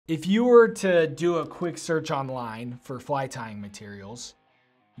If you were to do a quick search online for fly tying materials,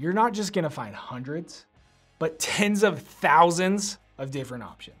 you're not just gonna find hundreds, but tens of thousands of different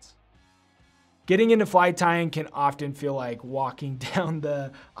options. Getting into fly tying can often feel like walking down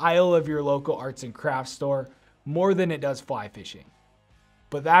the aisle of your local arts and crafts store more than it does fly fishing.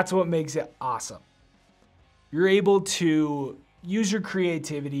 But that's what makes it awesome. You're able to use your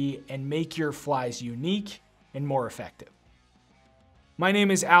creativity and make your flies unique and more effective. My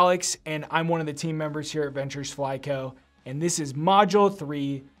name is Alex, and I'm one of the team members here at Ventures Fly Co., and this is Module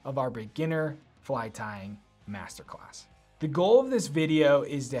 3 of our Beginner Fly Tying Masterclass. The goal of this video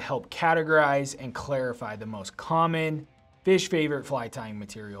is to help categorize and clarify the most common fish favorite fly tying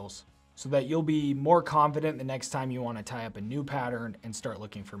materials so that you'll be more confident the next time you want to tie up a new pattern and start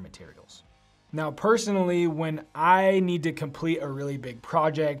looking for materials. Now, personally, when I need to complete a really big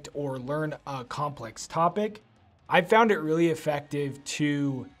project or learn a complex topic, I found it really effective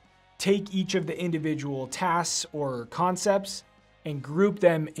to take each of the individual tasks or concepts and group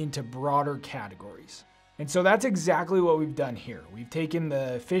them into broader categories. And so that's exactly what we've done here. We've taken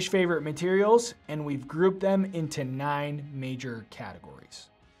the fish favorite materials and we've grouped them into 9 major categories.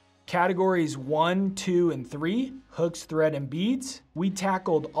 Categories 1, 2, and 3, hooks, thread, and beads. We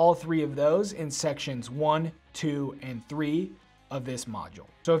tackled all 3 of those in sections 1, 2, and 3 of this module.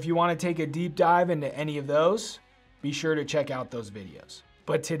 So if you want to take a deep dive into any of those, be sure to check out those videos.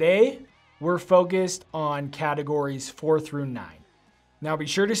 But today, we're focused on categories 4 through 9. Now be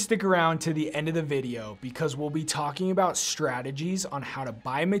sure to stick around to the end of the video because we'll be talking about strategies on how to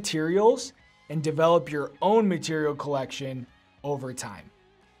buy materials and develop your own material collection over time.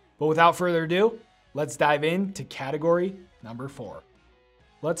 But without further ado, let's dive into category number 4.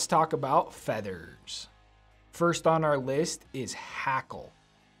 Let's talk about feathers. First on our list is hackle.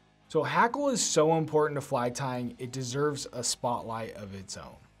 So hackle is so important to fly tying, it deserves a spotlight of its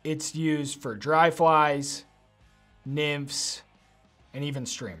own. It's used for dry flies, nymphs, and even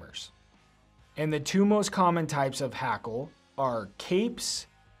streamers. And the 2 most common types of hackle are capes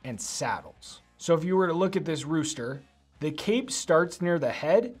and saddles. So if you were to look at this rooster, the cape starts near the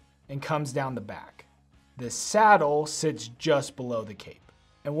head and comes down the back. The saddle sits just below the cape.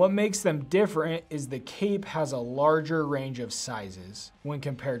 And what makes them different is the cape has a larger range of sizes when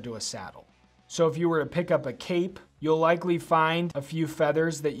compared to a saddle. So if you were to pick up a cape, you'll likely find a few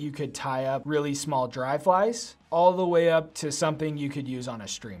feathers that you could tie up really small dry flies, all the way up to something you could use on a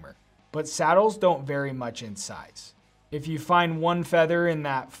streamer. But saddles don't vary much in size. If you find one feather in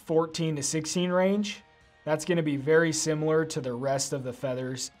that 14 to 16 range, that's gonna be very similar to the rest of the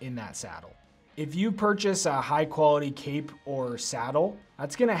feathers in that saddle. If you purchase a high quality cape or saddle,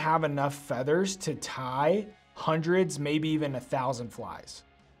 that's gonna have enough feathers to tie hundreds, maybe even 1,000 flies.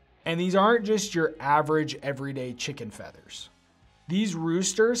 And these aren't just your average everyday chicken feathers. These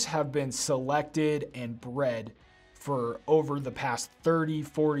roosters have been selected and bred for over the past 30,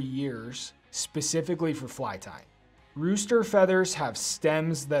 40 years, specifically for fly tying. Rooster feathers have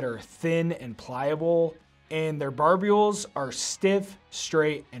stems that are thin and pliable, and their barbules are stiff,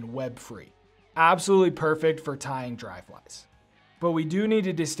 straight, and web-free. Absolutely perfect for tying dry flies. But we do need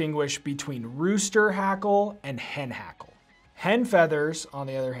to distinguish between rooster hackle and hen hackle. Hen feathers, on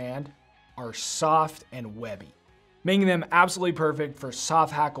the other hand, are soft and webby, making them absolutely perfect for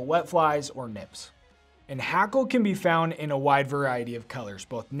soft hackle wet flies or nymphs. And hackle can be found in a wide variety of colors,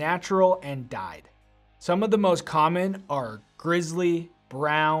 both natural and dyed. Some of the most common are grizzly,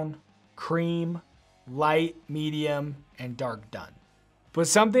 brown, cream, light, medium, and dark dun. But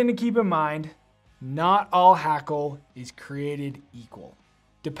something to keep in mind, not all hackle is created equal.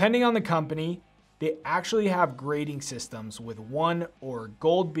 Depending on the company, they actually have grading systems with 1 or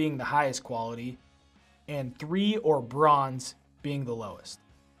gold being the highest quality and 3 or bronze being the lowest.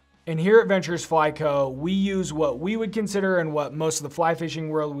 And here at Ventures Fly Co., we use what we would consider and what most of the fly fishing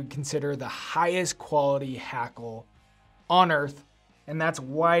world would consider the highest quality hackle on earth, and that's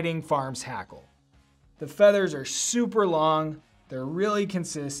Whiting Farms hackle. The feathers are super long, they're really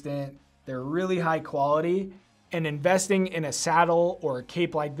consistent, they're really high quality, and investing in a saddle or a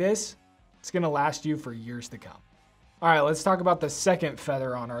cape like this, it's gonna last you for years to come. All right, let's talk about the second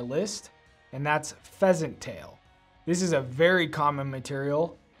feather on our list, and that's pheasant tail. This is a very common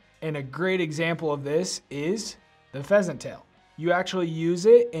material, and a great example of this is the pheasant tail. You actually use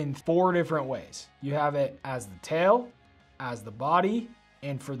it in 4 different ways. You have it as the tail, as the body,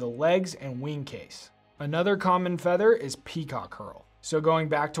 and for the legs and wing case. Another common feather is peacock herl. So going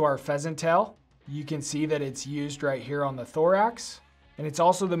back to our pheasant tail, you can see that it's used right here on the thorax, and it's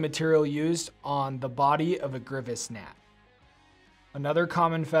also the material used on the body of a Grivis gnat. Another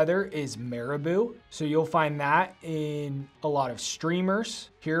common feather is marabou. So you'll find that in a lot of streamers.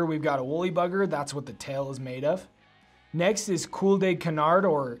 Here we've got a woolly bugger. That's what the tail is made of. Next is Coul de Canard,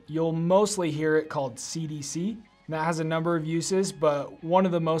 or you'll mostly hear it called CDC. That has a number of uses, but one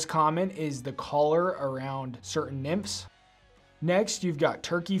of the most common is the collar around certain nymphs. Next, you've got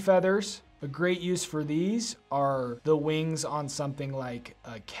turkey feathers. A great use for these are the wings on something like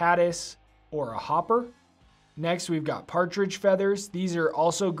a caddis or a hopper. Next, we've got partridge feathers. These are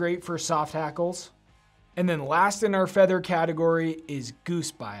also great for soft hackles. And then last in our feather category is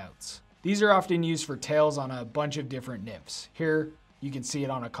goose buyouts. These are often used for tails on a bunch of different nymphs. Here, you can see it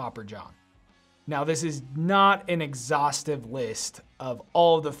on a copper john. Now, this is not an exhaustive list of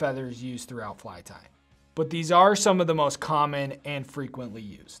all of the feathers used throughout fly tying, but these are some of the most common and frequently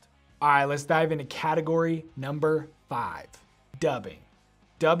used. All right, let's dive into category number 5, dubbing.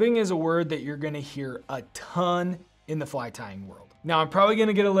 Dubbing is a word that you're gonna hear a ton in the fly tying world. Now, I'm probably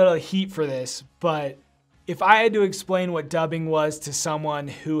gonna get a little heat for this, but if I had to explain what dubbing was to someone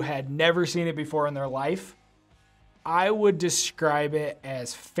who had never seen it before in their life, I would describe it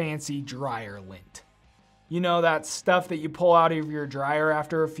as fancy dryer lint. You know, that stuff that you pull out of your dryer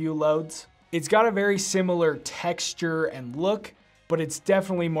after a few loads? It's got a very similar texture and look, but it's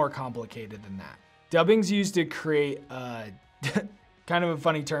definitely more complicated than that. Dubbing's used to create a, kind of a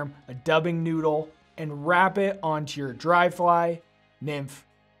funny term, a dubbing noodle, and wrap it onto your dry fly, nymph,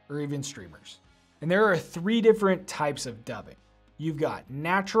 or even streamers. And there are 3 different types of dubbing. You've got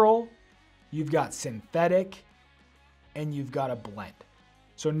natural, you've got synthetic, and you've got a blend.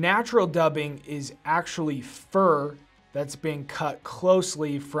 So natural dubbing is actually fur that's been cut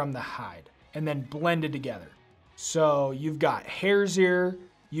closely from the hide and then blended together. So you've got hare's ear,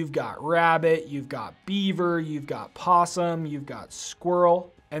 you've got rabbit, you've got beaver, you've got possum, you've got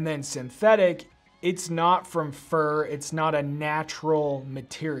squirrel. And then synthetic, it's not from fur, it's not a natural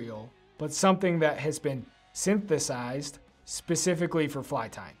material, but something that has been synthesized specifically for fly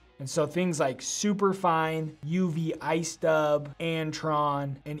tying. And so things like superfine, UV ice dub,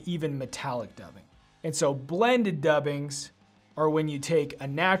 antron, and even metallic dubbing. And so blended dubbings are when you take a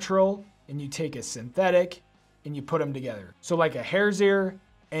natural and you take a synthetic and you put them together. So like a hare's ear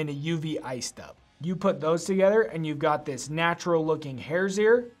and a UV ice dub. You put those together and you've got this natural looking hare's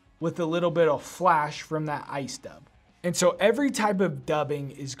ear with a little bit of flash from that ice dub. And so every type of dubbing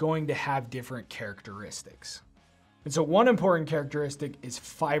is going to have different characteristics. And so one important characteristic is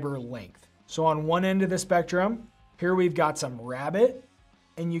fiber length. So on one end of the spectrum, here we've got some rabbit,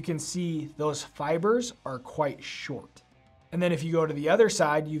 and you can see those fibers are quite short. And then if you go to the other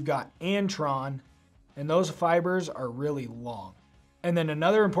side, you've got antron, and those fibers are really long. And then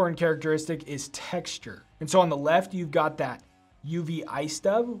another important characteristic is texture. And so on the left, you've got that UV ice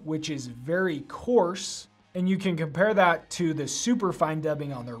dub, which is very coarse, and you can compare that to the super fine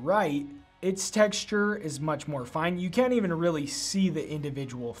dubbing on the right. Its texture is much more fine. You can't even really see the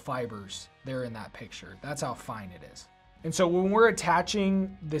individual fibers there in that picture. That's how fine it is. And so when we're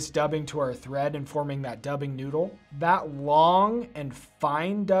attaching this dubbing to our thread and forming that dubbing noodle, that long and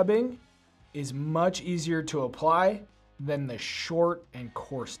fine dubbing is much easier to apply than the short and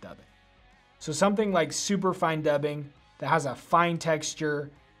coarse dubbing. So something like super fine dubbing that has a fine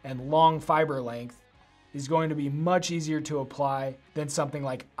texture and long fiber length is going to be much easier to apply than something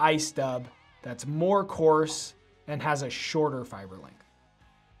like ice dub that's more coarse and has a shorter fiber length.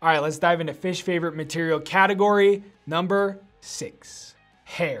 All right, let's dive into fish favorite material category number 6,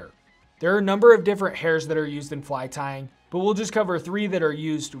 hair. There are a number of different hairs that are used in fly tying, but we'll just cover 3 that are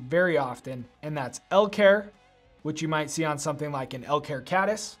used very often, and that's elk hair, which you might see on something like an elk hair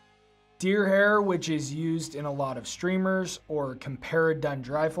caddis, deer hair, which is used in a lot of streamers or compared-done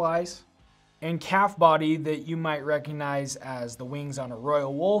dry flies, and calf body that you might recognize as the wings on a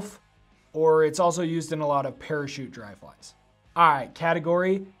royal wolf, or it's also used in a lot of parachute dry flies. All right,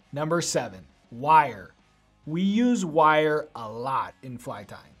 category number 7, wire. We use wire a lot in fly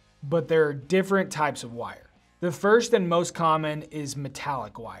tying, but there are different types of wire. The first and most common is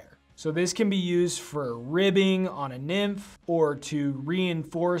metallic wire. So this can be used for ribbing on a nymph or to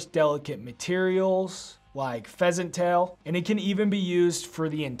reinforce delicate materials like pheasant tail, and it can even be used for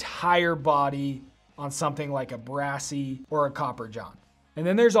the entire body on something like a brassy or a copper john. And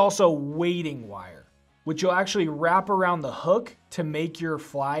then there's also weighting wire, which you'll actually wrap around the hook to make your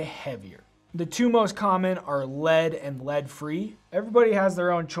fly heavier. The 2 most common are lead and lead-free. Everybody has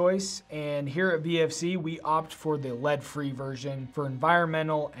their own choice, and here at VFC, we opt for the lead-free version for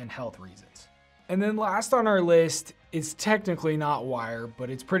environmental and health reasons. And then last on our list, it's technically not wire, but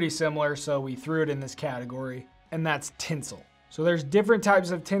it's pretty similar, so we threw it in this category, and that's tinsel. So there's different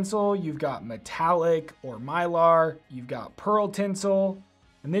types of tinsel. You've got metallic or mylar, you've got pearl tinsel,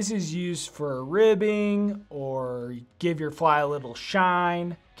 and this is used for ribbing or give your fly a little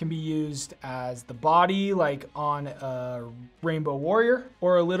shine. Can be used as the body, like on a rainbow warrior,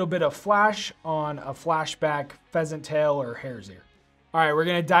 or a little bit of flash on a flashback pheasant tail or hare's ear. All right, we're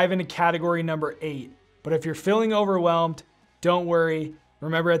gonna dive into category number 8. But if you're feeling overwhelmed, don't worry.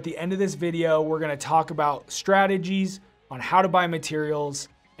 Remember, at the end of this video, we're gonna talk about strategies on how to buy materials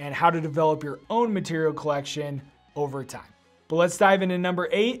and how to develop your own material collection over time. But let's dive into number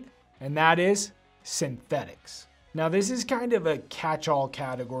 8, and that is synthetics. Now, this is kind of a catch-all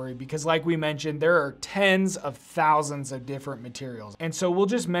category because, like we mentioned, there are tens of thousands of different materials. And so we'll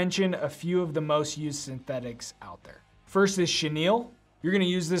just mention a few of the most used synthetics out there. First is chenille. You're gonna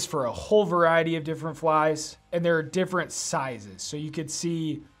use this for a whole variety of different flies, and there are different sizes. So you could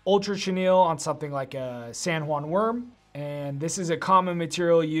see ultra chenille on something like a San Juan worm, and this is a common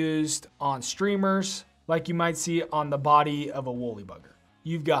material used on streamers, like you might see on the body of a woolly bugger.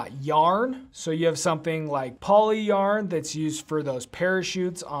 You've got yarn, so you have something like poly yarn that's used for those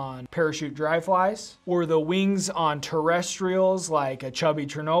parachutes on parachute dry flies, or the wings on terrestrials like a chubby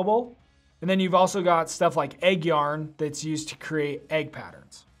Chernobyl. And then you've also got stuff like egg yarn that's used to create egg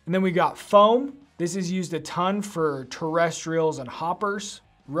patterns. And then we got foam. This is used a ton for terrestrials and hoppers.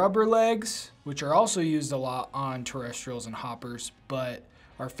 Rubber legs, which are also used a lot on terrestrials and hoppers, but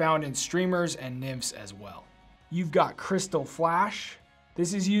are found in streamers and nymphs as well. You've got crystal flash.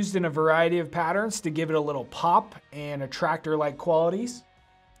 This is used in a variety of patterns to give it a little pop and attractor-like qualities.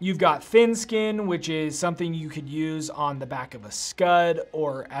 You've got thin skin, which is something you could use on the back of a scud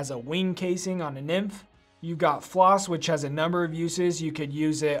or as a wing casing on a nymph. You've got floss, which has a number of uses. You could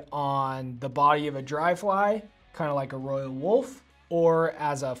use it on the body of a dry fly, kind of like a royal wolf, or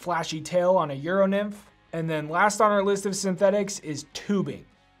as a flashy tail on a Euro nymph. And then last on our list of synthetics is tubing.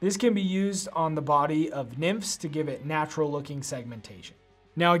 This can be used on the body of nymphs to give it natural looking segmentation.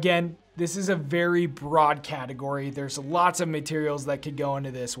 Now again, this is a very broad category. There's lots of materials that could go into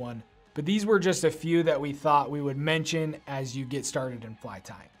this one, but these were just a few that we thought we would mention as you get started in fly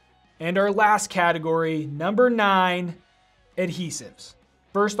tying. And our last category, number 9, adhesives.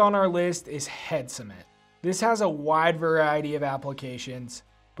 First on our list is head cement. This has a wide variety of applications,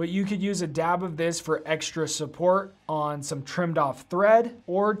 but you could use a dab of this for extra support on some trimmed off thread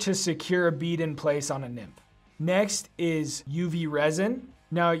or to secure a bead in place on a nymph. Next is UV resin.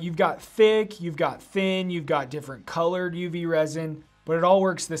 Now you've got thick, you've got thin, you've got different colored UV resin, but it all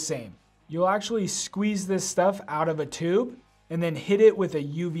works the same. You'll actually squeeze this stuff out of a tube and then hit it with a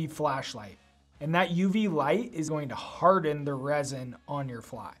UV flashlight. And that UV light is going to harden the resin on your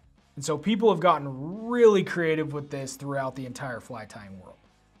fly. And so people have gotten really creative with this throughout the entire fly tying world.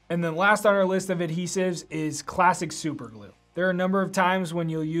 And then last on our list of adhesives is classic super glue. There are a number of times when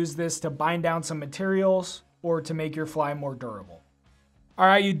you'll use this to bind down some materials or to make your fly more durable. All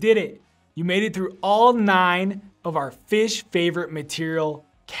right, you did it. You made it through all 9 of our fish favorite material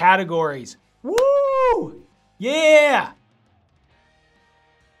categories. Woo! Yeah!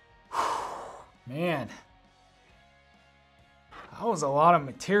 Man, that was a lot of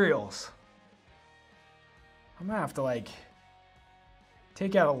materials. I'm gonna have to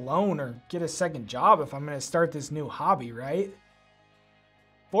take out a loan or get a second job if I'm gonna start this new hobby, right?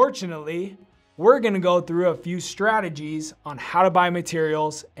 Fortunately, we're gonna go through a few strategies on how to buy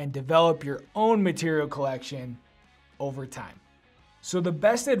materials and develop your own material collection over time. So the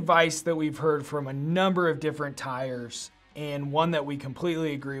best advice that we've heard from a number of different tyers, and one that we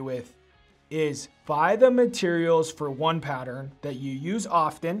completely agree with, is buy the materials for one pattern that you use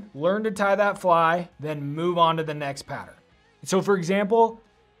often, learn to tie that fly, then move on to the next pattern. So for example,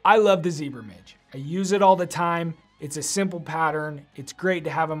 I love the zebra midge. I use it all the time. It's a simple pattern. It's great to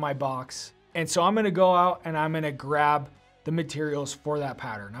have in my box. And so I'm gonna go out and I'm gonna grab the materials for that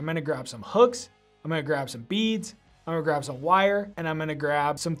pattern. I'm gonna grab some hooks, I'm gonna grab some beads, I'm gonna grab some wire, and I'm gonna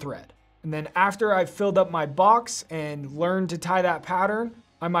grab some thread. And then after I've filled up my box and learned to tie that pattern,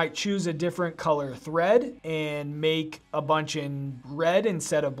 I might choose a different color thread and make a bunch in red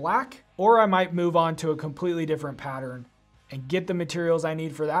instead of black, or I might move on to a completely different pattern and get the materials I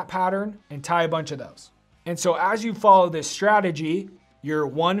need for that pattern and tie a bunch of those. And so as you follow this strategy, you're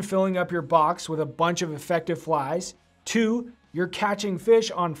 1, filling up your box with a bunch of effective flies, 2, you're catching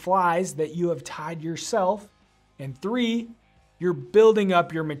fish on flies that you have tied yourself, and 3, you're building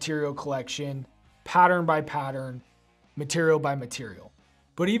up your material collection, pattern by pattern, material by material.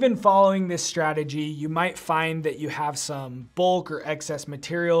 But even following this strategy, you might find that you have some bulk or excess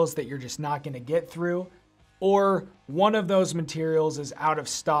materials that you're just not gonna get through, or one of those materials is out of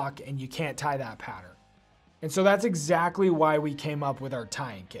stock and you can't tie that pattern. And so that's exactly why we came up with our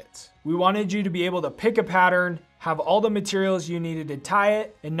tying kits. We wanted you to be able to pick a pattern, have all the materials you needed to tie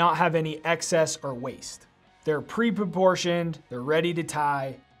it, and not have any excess or waste. They're pre-proportioned, they're ready to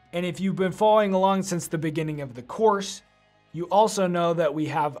tie, and if you've been following along since the beginning of the course, you also know that we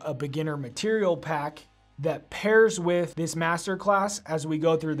have a beginner material pack that pairs with this masterclass as we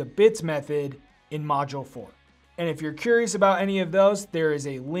go through the bits method in Module 4. And if you're curious about any of those, there is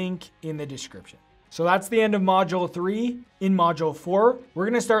a link in the description. So that's the end of Module 3. In Module 4, we're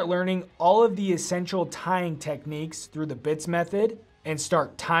gonna start learning all of the essential tying techniques through the bits method and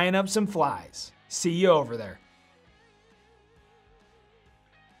start tying up some flies. See you over there.